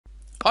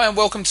Hi and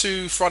welcome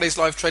to Friday's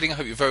live trading. I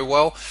hope you're very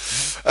well.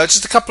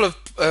 Just a couple of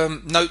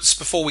notes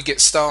before we get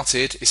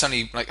started. It's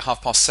only like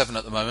 7:30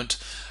 at the moment.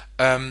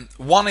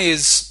 One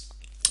is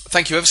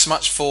thank you ever so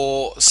much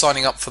for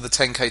signing up for the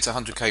 10k to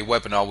 100k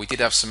webinar. We did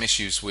have some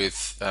issues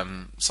with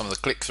some of the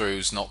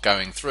click-throughs not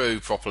going through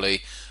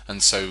properly,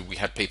 and so we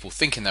had people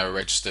thinking they were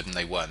registered and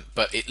they weren't.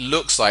 But it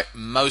looks like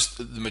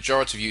the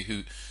majority of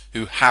you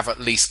who have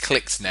at least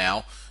clicked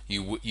now,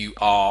 you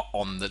are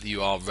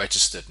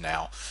registered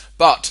now.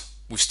 But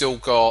we've still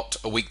got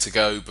a week to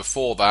go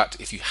before that.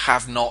 If you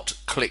have not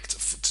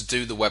clicked to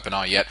do the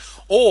webinar yet,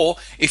 or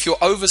if you're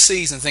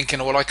overseas and thinking,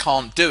 well, I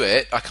can't do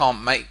it, I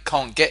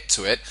can't get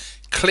to it,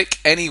 click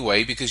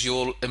anyway, because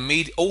you'll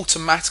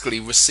automatically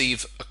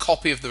receive a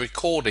copy of the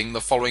recording the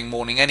following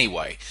morning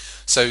anyway.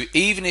 So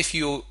even if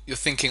you're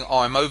thinking, oh,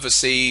 I'm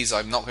overseas,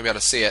 I'm not going to be able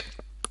to see it,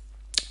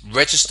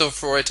 register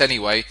for it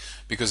anyway,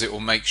 because it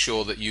will make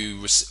sure that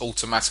you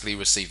automatically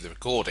receive the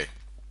recording.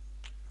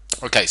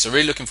 Okay, so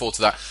really looking forward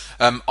to that.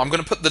 I'm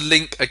going to put the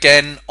link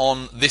again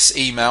on this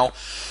email.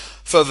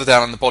 Further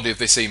down in the body of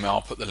this email,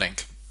 I'll put the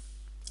link.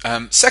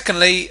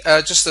 Secondly,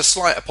 just a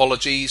slight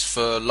apologies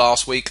for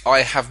last week.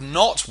 I have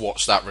not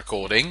watched that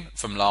recording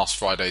from last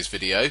Friday's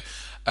video,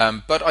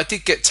 but I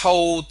did get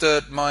told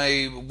that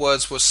my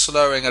words were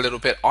slurring a little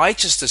bit. I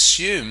just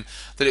assumed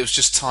that it was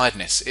just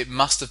tiredness. It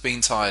must have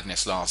been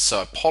tiredness last,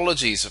 so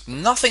apologies.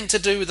 Nothing to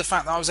do with the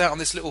fact that I was out on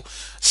this little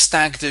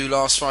stag do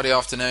last Friday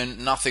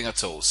afternoon, nothing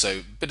at all. So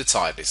a bit of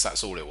tiredness,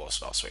 that's all it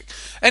was last week.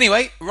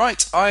 Anyway,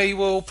 right, I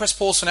will press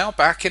pause for now,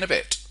 back in a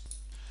bit.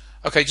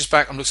 Okay, just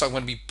back. It looks like I'm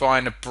going to be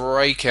buying a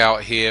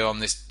breakout here on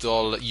this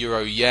dollar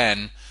euro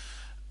yen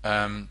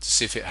to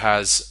see if it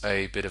has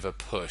a bit of a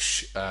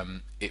push.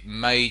 It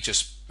may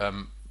just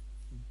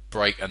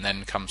break and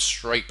then come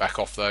straight back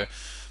off though.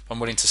 I'm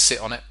willing to sit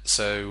on it,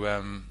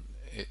 so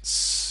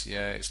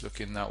it's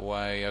looking that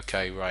way.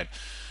 Okay, right.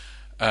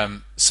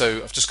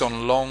 So I've just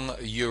gone long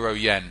euro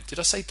yen. Did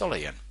I say dollar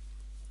yen?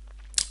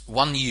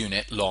 1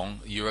 unit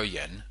long euro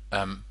yen,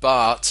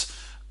 but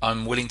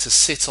I'm willing to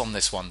sit on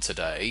this one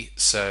today,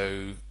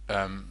 so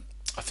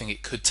I think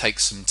it could take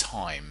some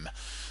time.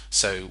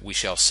 So we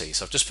shall see.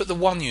 So I've just put the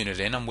 1 unit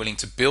in. I'm willing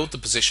to build the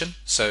position.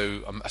 So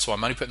that's why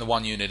I'm only putting the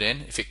 1 unit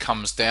in. If it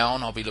comes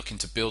down, I'll be looking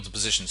to build the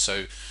position.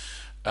 So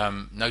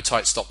no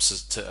tight stops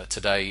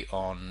today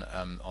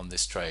on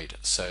this trade.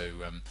 So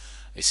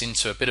it's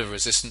into a bit of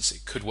resistance.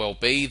 It could well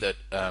be that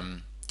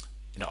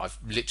I've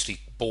literally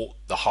bought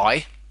the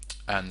high,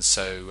 and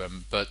so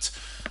but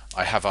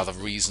I have other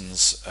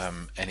reasons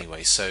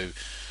anyway. So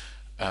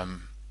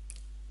I'm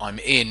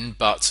in,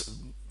 but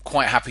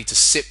quite happy to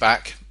sit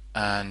back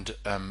and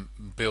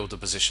build a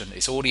position.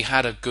 It's already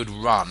had a good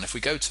run. If we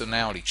go to an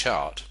hourly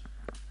chart,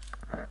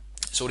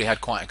 it's already had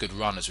quite a good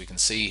run, as we can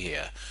see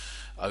here,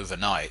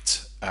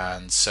 overnight.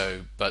 And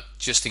so, but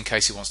just in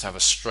case it wants to have a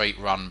straight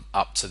run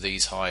up to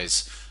these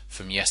highs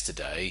from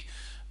yesterday,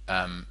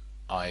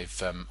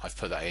 I've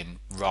put that in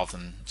rather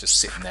than just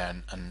sitting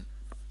there and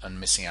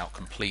missing out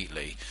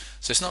completely.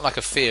 So it's not like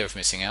a fear of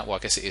missing out. Well, I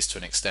guess it is to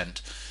an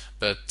extent,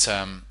 but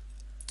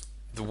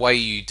the way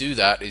you do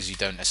that is you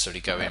don't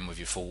necessarily go in with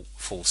your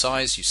full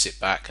size. You sit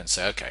back and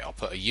say, okay, I'll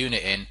put a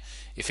unit in.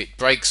 If it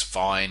breaks,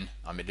 fine.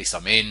 At least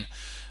I'm in.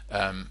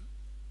 But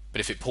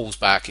if it pulls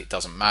back, it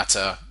doesn't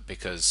matter,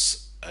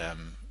 because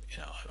I'm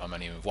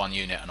only with 1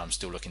 unit and I'm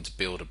still looking to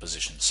build a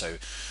position. So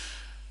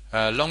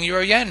long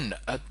euro yen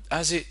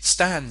as it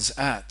stands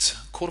at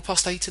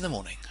 8:15 in the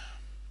morning.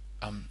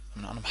 And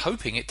I'm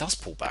hoping it does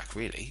pull back,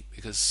 really,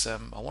 because I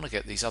want to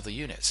get these other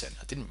units in.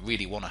 I didn't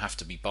really want to have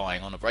to be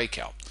buying on a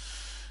breakout.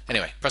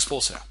 Anyway, press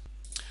pause now.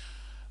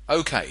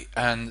 Okay,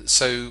 and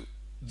so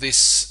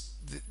this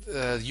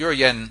euro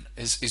yen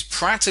is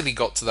practically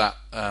got to that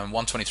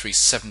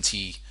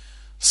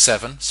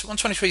 123.77. So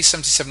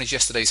 123.77 is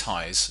yesterday's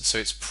highs, so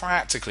it's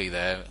practically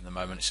there at the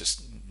moment. It's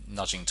just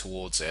nudging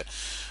towards it.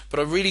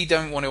 But I really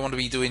don't want to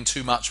be doing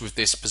too much with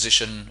this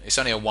position. It's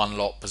only a 1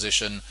 lot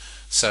position,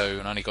 so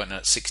I only got in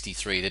at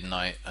 63, didn't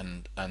I?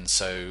 And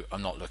so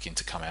I'm not looking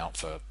to come out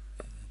for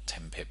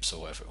 10 pips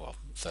or whatever, well,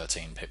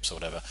 13 pips or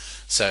whatever.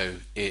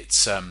 So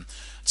it's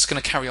just going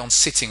to carry on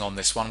sitting on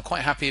this one. I'm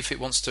quite happy if it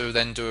wants to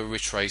then do a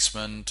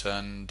retracement,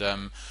 and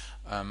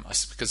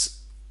because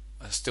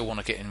I still want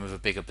to get in with a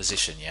bigger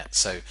position yet.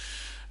 So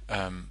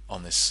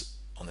on this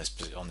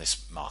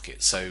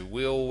market, so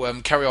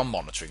we'll carry on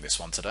monitoring this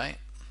one today.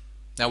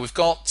 Now we've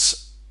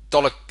got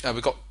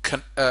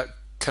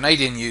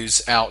Canadian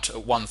news out at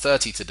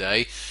 1:30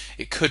 today.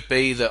 It could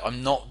be that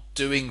I'm not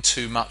doing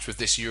too much with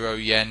this euro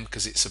yen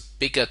because it's a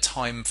bigger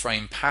time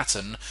frame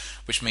pattern,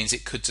 which means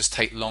it could just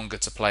take longer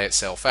to play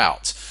itself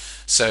out.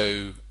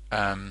 So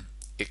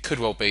it could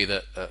well be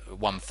that at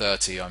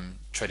 1:30 I'm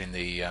trading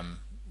the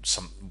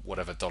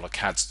whatever dollar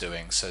CAD's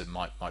doing, so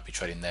might be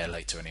trading there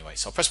later anyway.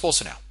 So I'll press pause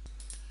for now.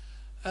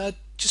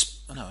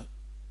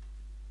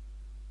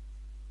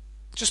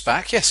 Just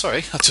back. Yeah,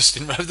 sorry, I just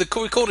didn't know the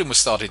recording was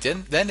started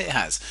in. Then it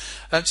has.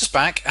 Just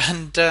back,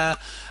 and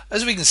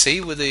as we can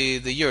see with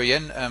the euro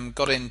yen,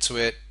 got into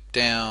it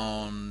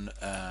down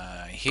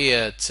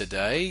here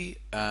today,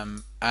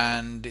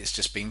 and it's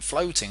just been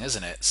floating,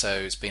 isn't it? So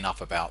it's been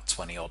up about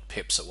 20 odd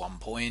pips at one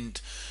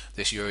point,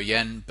 this euro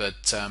yen,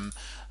 but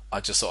I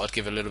just thought I'd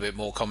give a little bit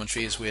more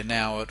commentary as we're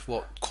now at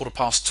what,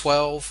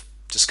 12:15.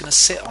 Just going to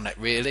sit on it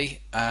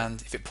really,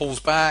 and if it pulls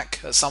back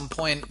at some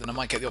point, then I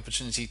might get the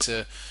opportunity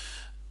to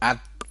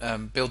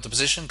build the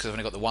position because I've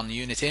only got the one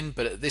unit in.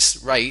 But at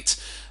this rate,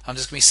 I'm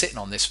just going to be sitting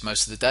on this for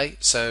most of the day.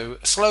 So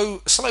a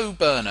slow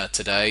burner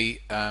today,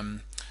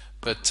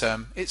 but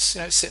it's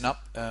it's sitting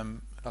up.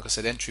 Like I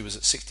said, entry was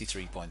at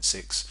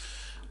 63.6,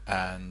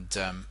 and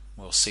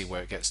we'll see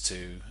where it gets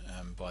to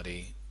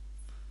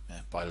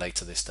by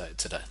later this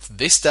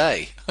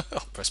day. I'll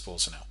press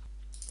pause for now.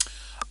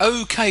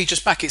 Okay,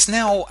 just back. It's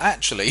now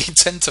actually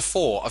 10 to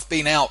 4. I've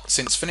been out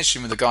since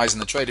finishing with the guys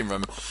in the trading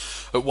room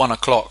at 1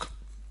 o'clock.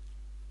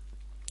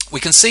 We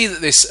can see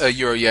that this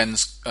euro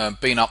yen's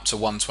been up to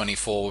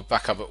 124. We're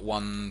back up at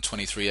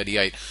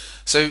 123.88.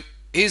 So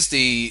here's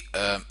the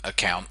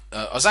account.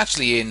 I was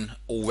actually in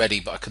already,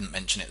 but I couldn't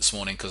mention it this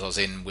morning because I was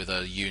in with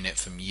a unit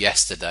from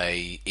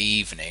yesterday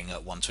evening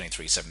at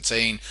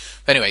 123.17.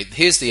 Anyway,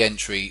 here's the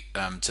entry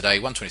today,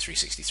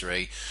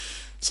 123.63.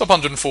 It's up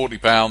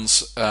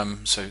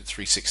 £140, so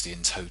 360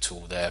 in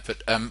total there.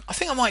 But I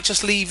think I might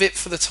just leave it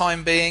for the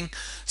time being.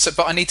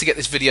 But I need to get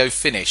this video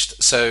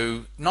finished.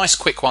 So nice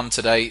quick one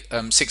today,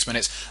 6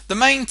 minutes. The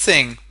main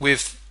thing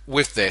with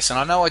this, and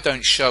I know I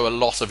don't show a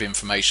lot of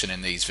information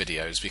in these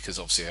videos because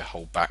obviously I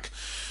hold back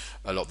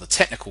a lot of the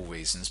technical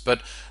reasons.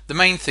 But the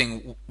main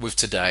thing with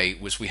today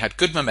was we had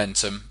good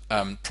momentum,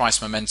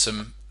 price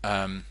momentum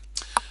to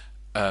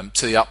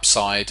the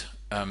upside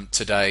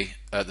today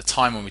at the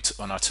time when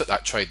I took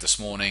that trade this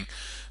morning.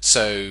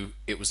 So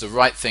it was the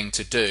right thing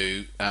to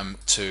do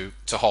to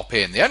hop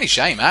in. The only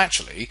shame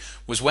actually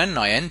was when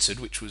I entered,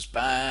 which was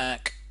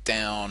back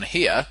down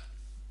here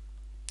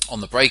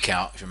on the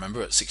breakout, if you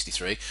remember, at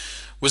 63,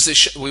 was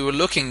that we were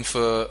looking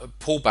for a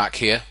pullback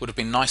here. Would have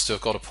been nice to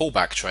have got a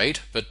pullback trade,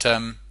 but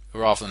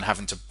rather than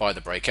having to buy the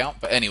breakout.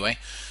 But anyway,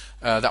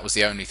 that was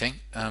the only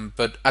thing.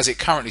 But as it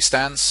currently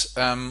stands,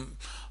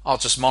 I'll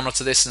just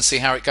monitor this and see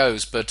how it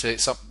goes. But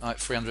it's up like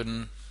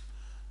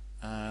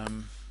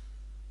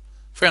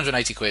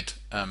 380 quid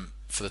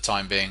for the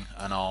time being,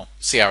 and I'll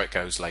see how it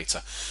goes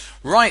later.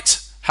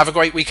 Right, have a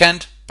great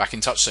weekend. Back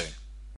in touch soon.